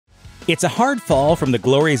It's a hard fall from the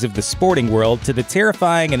glories of the sporting world to the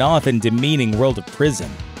terrifying and often demeaning world of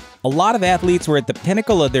prison. A lot of athletes were at the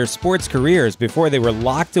pinnacle of their sports careers before they were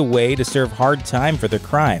locked away to serve hard time for their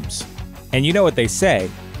crimes. And you know what they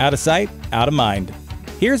say, out of sight, out of mind.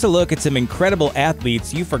 Here's a look at some incredible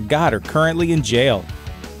athletes you forgot are currently in jail.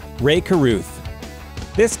 Rae Carruth.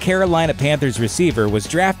 This Carolina Panthers receiver was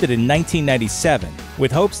drafted in 1997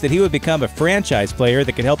 with hopes that he would become a franchise player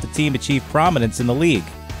that could help the team achieve prominence in the league.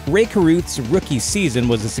 Rae Carruth's rookie season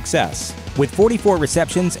was a success, with 44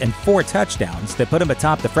 receptions and 4 touchdowns that put him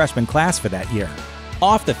atop the freshman class for that year.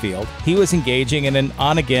 Off the field, he was engaging in an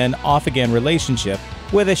on-again, off-again relationship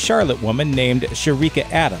with a Charlotte woman named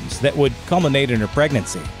Sharika Adams that would culminate in her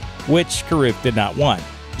pregnancy, which Carruth did not want.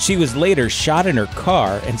 She was later shot in her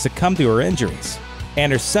car and succumbed to her injuries,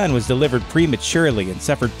 and her son was delivered prematurely and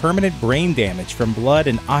suffered permanent brain damage from blood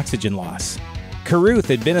and oxygen loss. Carruth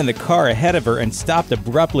had been in the car ahead of her and stopped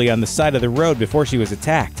abruptly on the side of the road before she was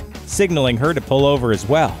attacked, signaling her to pull over as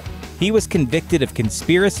well. He was convicted of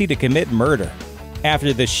conspiracy to commit murder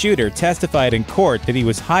after the shooter testified in court that he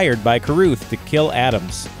was hired by Carruth to kill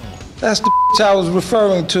Adams. That's the I was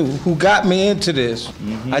referring to, who got me into this.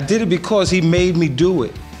 I did it because he made me do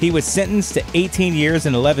it. He was sentenced to 18 years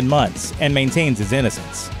and 11 months and maintains his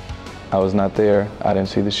innocence. I was not there. I didn't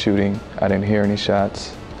see the shooting. I didn't hear any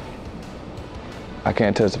shots. I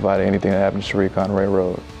can't testify to anything that happened to Sharika on Ray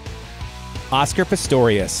Road. Oscar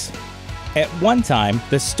Pistorius. At one time,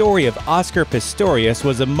 the story of Oscar Pistorius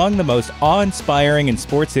was among the most awe-inspiring in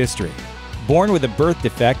sports history. Born with a birth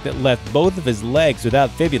defect that left both of his legs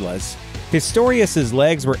without fibulas, Pistorius'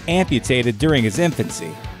 legs were amputated during his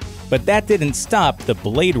infancy. But that didn't stop the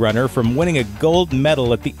Blade Runner from winning a gold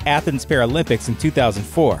medal at the Athens Paralympics in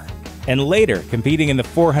 2004, and later competing in the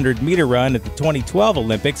 400-meter run at the 2012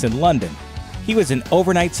 Olympics in London. He was an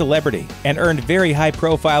overnight celebrity and earned very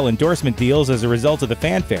high-profile endorsement deals as a result of the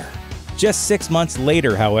fanfare. Just 6 months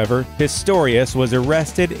later, however, Pistorius was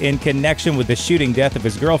arrested in connection with the shooting death of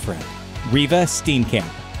his girlfriend, Reeva Steenkamp.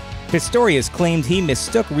 Pistorius claimed he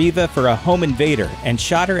mistook Reeva for a home invader and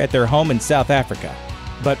shot her at their home in South Africa.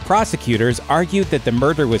 But prosecutors argued that the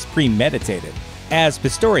murder was premeditated, as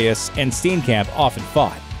Pistorius and Steenkamp often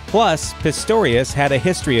fought. Plus, Pistorius had a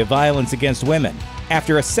history of violence against women.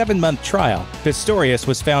 After a 7-month trial, Pistorius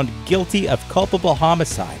was found guilty of culpable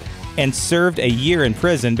homicide and served a year in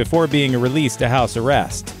prison before being released to house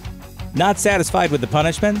arrest. Not satisfied with the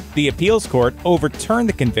punishment, the appeals court overturned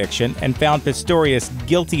the conviction and found Pistorius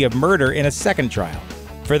guilty of murder in a second trial.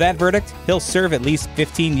 For that verdict, he'll serve at least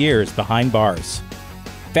 15 years behind bars.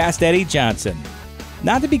 Fast Eddie Johnson.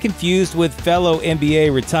 Not to be confused with fellow NBA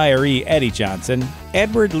retiree Eddie Johnson,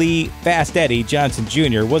 Edward Lee Fast Eddie Johnson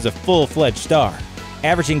Jr. was a full-fledged star.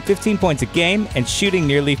 Averaging 15 points a game and shooting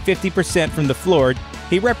nearly 50% from the floor,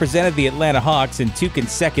 he represented the Atlanta Hawks in 2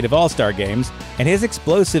 consecutive All-Star games, and his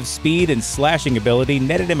explosive speed and slashing ability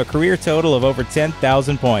netted him a career total of over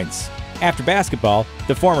 10,000 points. After basketball,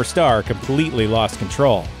 the former star completely lost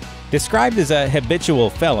control. Described as a habitual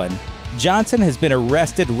felon, Johnson has been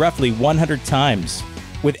arrested roughly 100 times,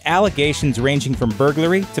 with allegations ranging from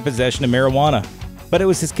burglary to possession of marijuana. But it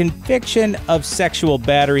was his conviction of sexual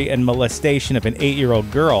battery and molestation of an 8-year-old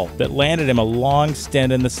girl that landed him a long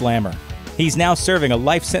stint in the slammer. He's now serving a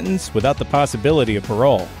life sentence without the possibility of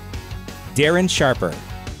parole. Darren Sharper.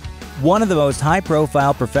 One of the most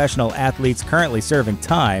high-profile professional athletes currently serving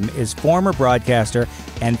time is former broadcaster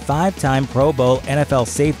and 5-time Pro Bowl NFL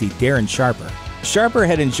safety Darren Sharper. Sharper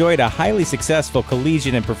had enjoyed a highly successful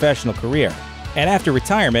collegiate and professional career, and after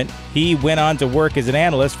retirement, he went on to work as an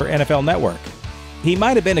analyst for NFL Network. He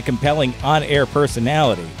might have been a compelling on-air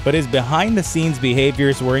personality, but his behind-the-scenes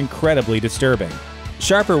behaviors were incredibly disturbing.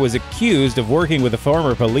 Sharper was accused of working with a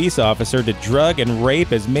former police officer to drug and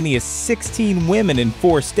rape as many as 16 women in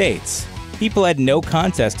 4 states. He pled no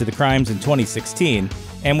contest to the crimes in 2016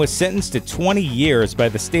 and was sentenced to 20 years by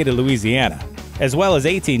the state of Louisiana, as well as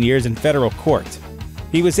 18 years in federal court.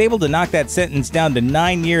 He was able to knock that sentence down to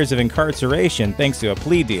 9 years of incarceration thanks to a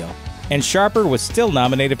plea deal, and Sharper was still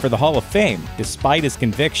nominated for the Hall of Fame despite his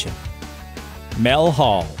conviction. Mel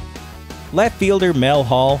Hall. Left fielder Mel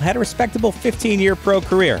Hall had a respectable 15-year pro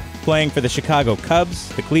career, playing for the Chicago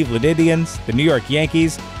Cubs, the Cleveland Indians, the New York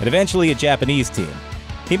Yankees, and eventually a Japanese team.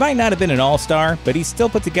 He might not have been an all-star, but he still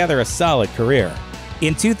put together a solid career.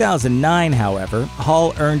 In 2009, however,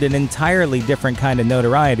 Hall earned an entirely different kind of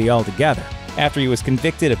notoriety altogether, after he was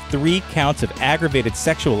convicted of 3 counts of aggravated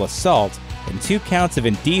sexual assault and 2 counts of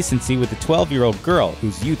indecency with a 12-year-old girl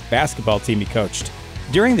whose youth basketball team he coached.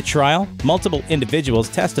 During the trial, multiple individuals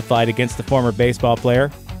testified against the former baseball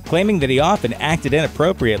player, claiming that he often acted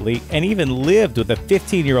inappropriately and even lived with a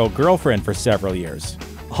 15-year-old girlfriend for several years.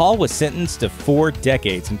 Hall was sentenced to 4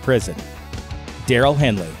 decades in prison. Darryl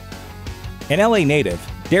Henley. An LA native,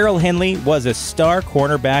 Darryl Henley was a star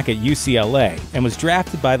cornerback at UCLA and was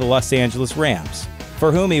drafted by the Los Angeles Rams,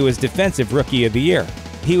 for whom he was Defensive Rookie of the Year.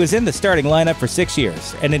 He was in the starting lineup for 6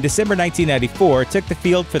 years, and in December 1994 took the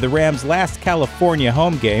field for the Rams' last California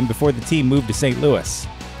home game before the team moved to St. Louis.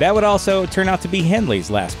 That would also turn out to be Henley's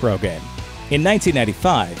last pro game. In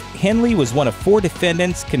 1995, Henley was one of 4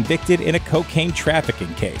 defendants convicted in a cocaine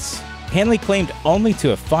trafficking case. Henley claimed only to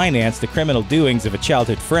have financed the criminal doings of a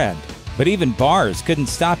childhood friend, but even bars couldn't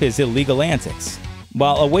stop his illegal antics.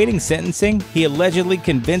 While awaiting sentencing, he allegedly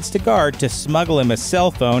convinced a guard to smuggle him a cell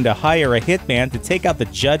phone to hire a hitman to take out the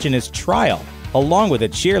judge in his trial, along with a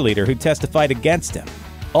cheerleader who testified against him.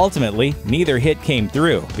 Ultimately, neither hit came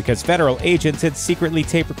through because federal agents had secretly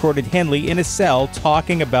tape-recorded Henley in a cell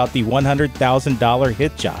talking about the $100,000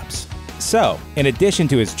 hit jobs. So, in addition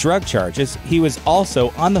to his drug charges, he was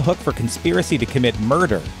also on the hook for conspiracy to commit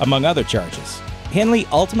murder, among other charges. Henley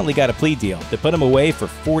ultimately got a plea deal that put him away for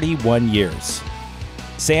 41 years.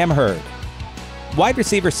 Sam Hurd. Wide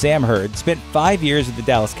receiver Sam Hurd spent 5 years with the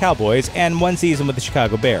Dallas Cowboys and 1 season with the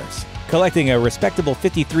Chicago Bears, collecting a respectable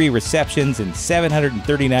 53 receptions and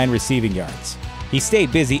 739 receiving yards. He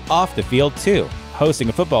stayed busy off the field too, hosting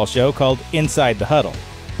a football show called Inside the Huddle.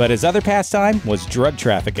 But his other pastime was drug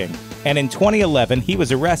trafficking, and in 2011 he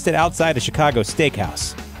was arrested outside a Chicago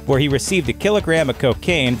steakhouse, where he received a kilogram of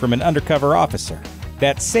cocaine from an undercover officer.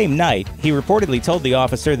 That same night, he reportedly told the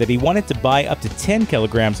officer that he wanted to buy up to 10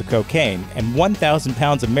 kilograms of cocaine and 1,000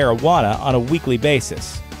 pounds of marijuana on a weekly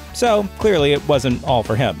basis. So, clearly it wasn't all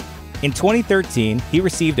for him. In 2013, he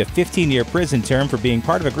received a 15-year prison term for being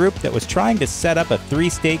part of a group that was trying to set up a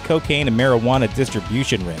 3-state cocaine and marijuana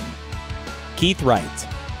distribution ring. Keith Wright.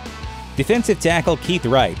 Defensive tackle Keith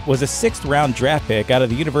Wright was a 6th-round draft pick out of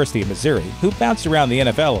the University of Missouri who bounced around the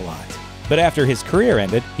NFL a lot. But after his career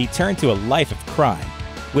ended, he turned to a life of crime,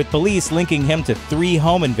 with police linking him to 3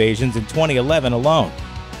 home invasions in 2011 alone.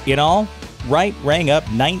 In all, Wright rang up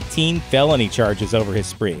 19 felony charges over his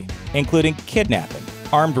spree, including kidnapping,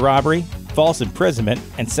 armed robbery, false imprisonment,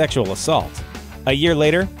 and sexual assault. A year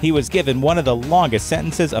later, he was given one of the longest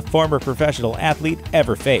sentences a former professional athlete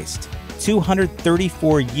ever faced: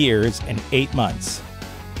 234 years and 8 months.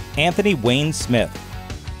 Anthony Wayne Smith.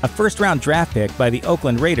 A first-round draft pick by the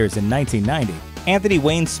Oakland Raiders in 1990, Anthony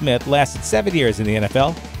Wayne Smith lasted 7 years in the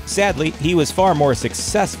NFL. Sadly, he was far more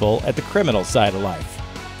successful at the criminal side of life.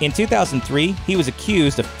 In 2003, he was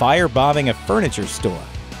accused of firebombing a furniture store,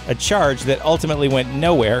 a charge that ultimately went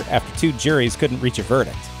nowhere after 2 juries couldn't reach a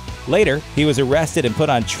verdict. Later, he was arrested and put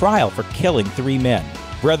on trial for killing 3 men,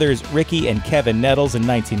 brothers Ricky and Kevin Nettles in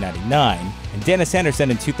 1999, and Dennis Henderson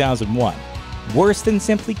in 2001. Worse than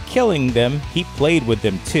simply killing them, he played with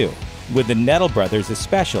them too. With the Nettle brothers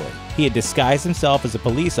especially, he had disguised himself as a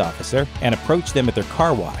police officer and approached them at their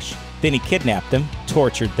car wash. Then he kidnapped them,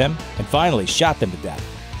 tortured them, and finally shot them to death.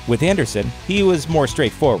 With Henderson, he was more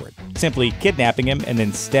straightforward, simply kidnapping him and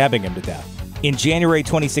then stabbing him to death. In January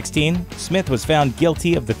 2016, Smith was found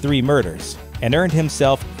guilty of the 3 murders and earned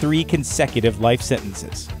himself 3 consecutive life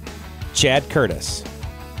sentences. Chad Curtis.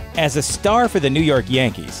 As a star for the New York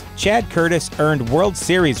Yankees, Chad Curtis earned World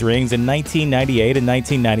Series rings in 1998 and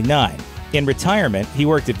 1999. In retirement, he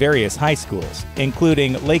worked at various high schools,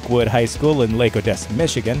 including Lakewood High School in Lake Odessa,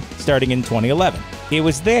 Michigan, starting in 2011. It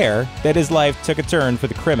was there that his life took a turn for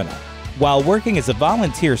the criminal. While working as a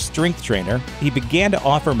volunteer strength trainer, he began to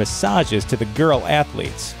offer massages to the girl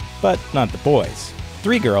athletes, but not the boys.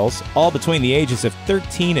 3 girls, all between the ages of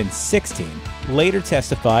 13 and 16, later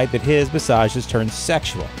testified that his massages turned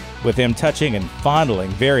sexual, with him touching and fondling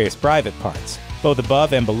various private parts, both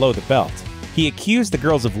above and below the belt. He accused the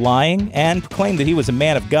girls of lying and claimed that he was a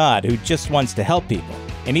man of God who just wants to help people,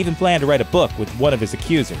 and even planned to write a book with one of his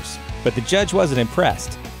accusers. But the judge wasn't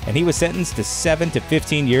impressed, and he was sentenced to 7 to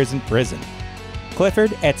 15 years in prison.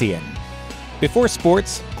 Clifford Etienne. Before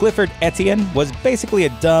sports, Clifford Etienne was basically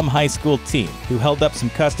a dumb high school teen who held up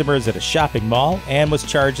some customers at a shopping mall and was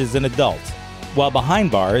charged as an adult. While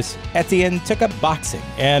behind bars, Etienne took up boxing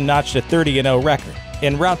and notched a 30-0 record,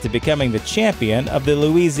 en route to becoming the champion of the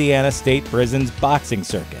Louisiana State Prison's boxing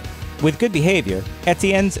circuit. With good behavior,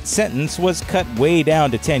 Etienne's sentence was cut way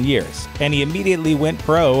down to 10 years, and he immediately went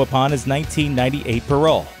pro upon his 1998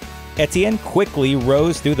 parole. Etienne quickly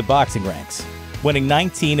rose through the boxing ranks, winning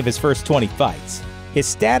 19 of his first 20 fights. His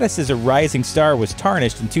status as a rising star was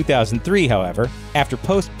tarnished in 2003, however, after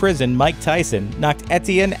post-prison Mike Tyson knocked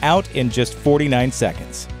Etienne out in just 49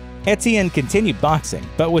 seconds. Etienne continued boxing,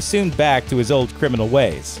 but was soon back to his old criminal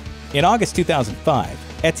ways. In August 2005,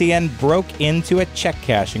 Etienne broke into a check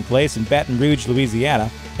cashing place in Baton Rouge,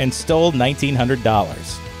 Louisiana, and stole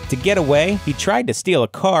 $1,900. To get away, he tried to steal a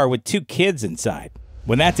car with 2 kids inside.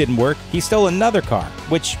 When that didn't work, he stole another car,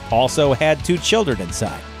 which also had 2 children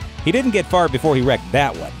inside. He didn't get far before he wrecked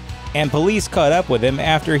that one, and police caught up with him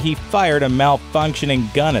after he fired a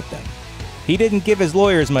malfunctioning gun at them. He didn't give his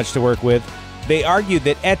lawyers much to work with. They argued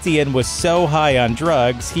that Etienne was so high on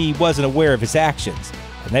drugs he wasn't aware of his actions,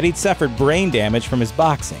 and that he'd suffered brain damage from his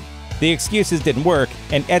boxing. The excuses didn't work,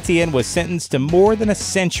 and Etienne was sentenced to more than a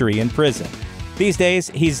century in prison. These days,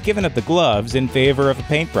 he's given up the gloves in favor of a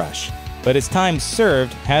paintbrush, but his time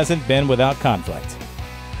served hasn't been without conflict.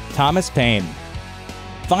 Thomas Paine.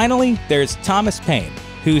 Finally, there's Thomas Paine,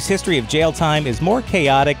 whose history of jail time is more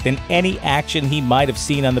chaotic than any action he might have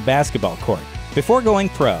seen on the basketball court. Before going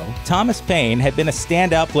pro, Thomas Paine had been a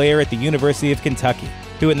standout player at the University of Kentucky,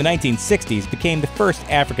 who in the 1960s became the first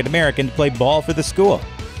African American to play ball for the school.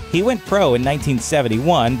 He went pro in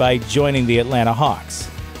 1971 by joining the Atlanta Hawks,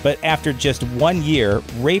 but after just 1 year,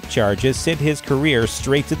 rape charges sent his career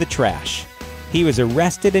straight to the trash. He was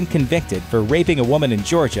arrested and convicted for raping a woman in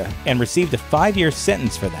Georgia and received a 5-year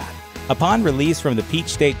sentence for that. Upon release from the Peach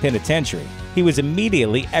State Penitentiary, he was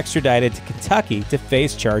immediately extradited to Kentucky to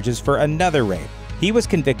face charges for another rape. He was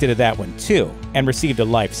convicted of that one too and received a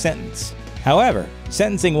life sentence. However,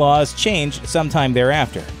 sentencing laws changed sometime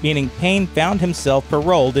thereafter, meaning Paine found himself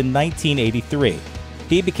paroled in 1983.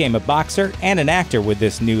 He became a boxer and an actor with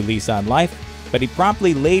this new lease on life, but he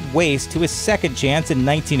promptly laid waste to his second chance in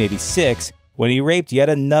 1986 when he raped yet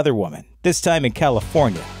another woman, this time in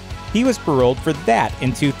California. He was paroled for that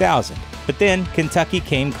in 2000, but then Kentucky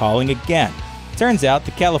came calling again. Turns out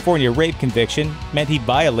the California rape conviction meant he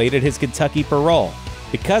violated his Kentucky parole.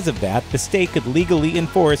 Because of that, the state could legally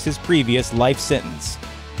enforce his previous life sentence.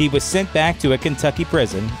 He was sent back to a Kentucky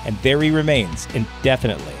prison, and there he remains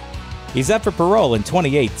indefinitely. He's up for parole in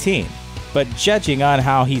 2018, but judging on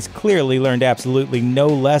how he's clearly learned absolutely no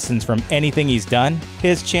lessons from anything he's done,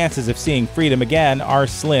 his chances of seeing freedom again are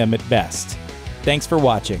slim at best. Thanks for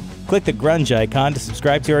watching. Click the grunge icon to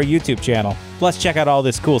subscribe to our YouTube channel. Plus, check out all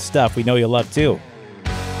this cool stuff we know you'll love too.